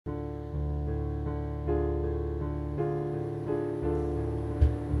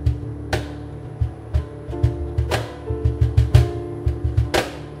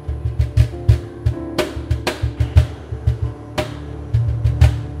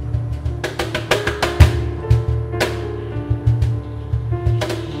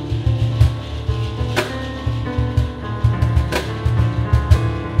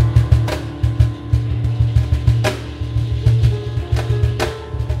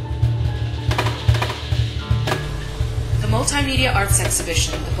multimedia arts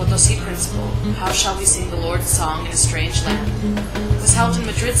exhibition, the Potosi Principle, How Shall We Sing the Lord's Song in a Strange Land, was held in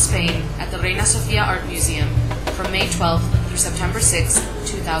Madrid, Spain at the Reina Sofia Art Museum from May 12th through September 6,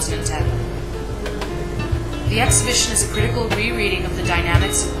 2010. The exhibition is a critical rereading of the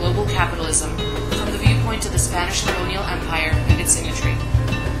dynamics of global capitalism from the viewpoint of the Spanish colonial empire and its imagery.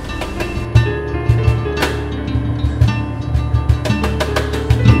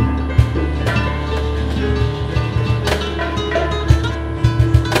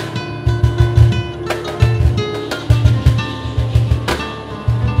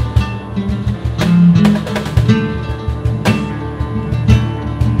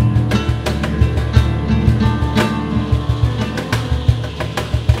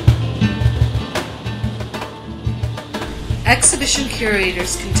 Exhibition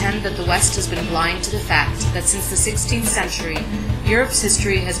curators contend that the West has been blind to the fact that since the 16th century, Europe's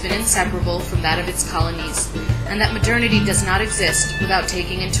history has been inseparable from that of its colonies, and that modernity does not exist without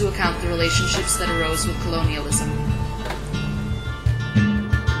taking into account the relationships that arose with colonialism.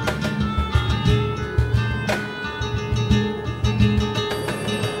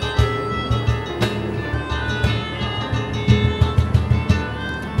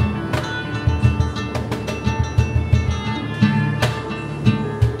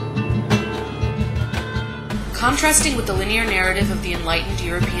 Contrasting with the linear narrative of the enlightened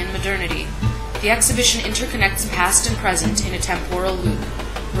European modernity, the exhibition interconnects past and present in a temporal loop,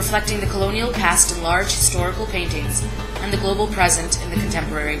 reflecting the colonial past in large historical paintings and the global present in the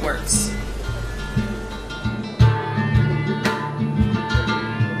contemporary works.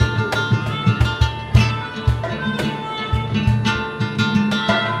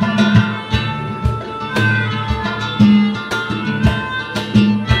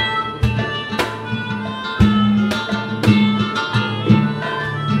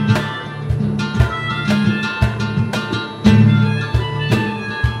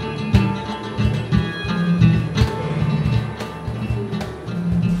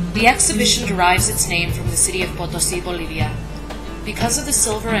 The exhibition derives its name from the city of Potosi, Bolivia. Because of the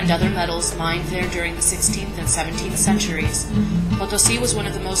silver and other metals mined there during the 16th and 17th centuries, Potosi was one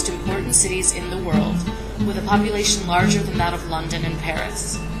of the most important cities in the world, with a population larger than that of London and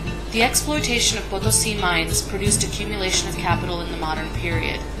Paris. The exploitation of Potosi mines produced accumulation of capital in the modern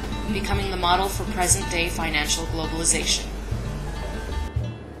period, becoming the model for present-day financial globalization.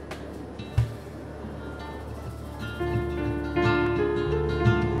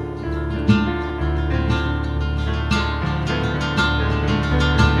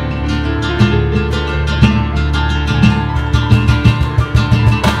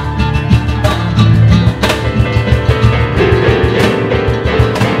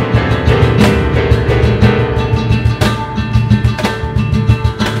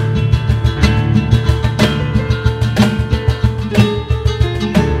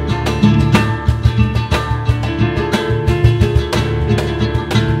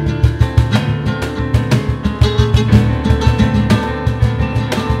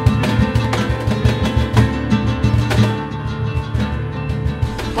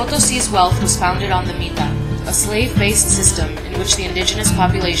 Potosi's wealth was founded on the mita, a slave-based system in which the indigenous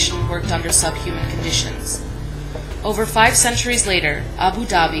population worked under subhuman conditions. Over 5 centuries later, Abu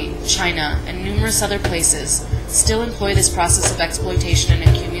Dhabi, China, and numerous other places still employ this process of exploitation and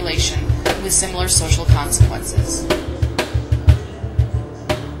accumulation with similar social consequences.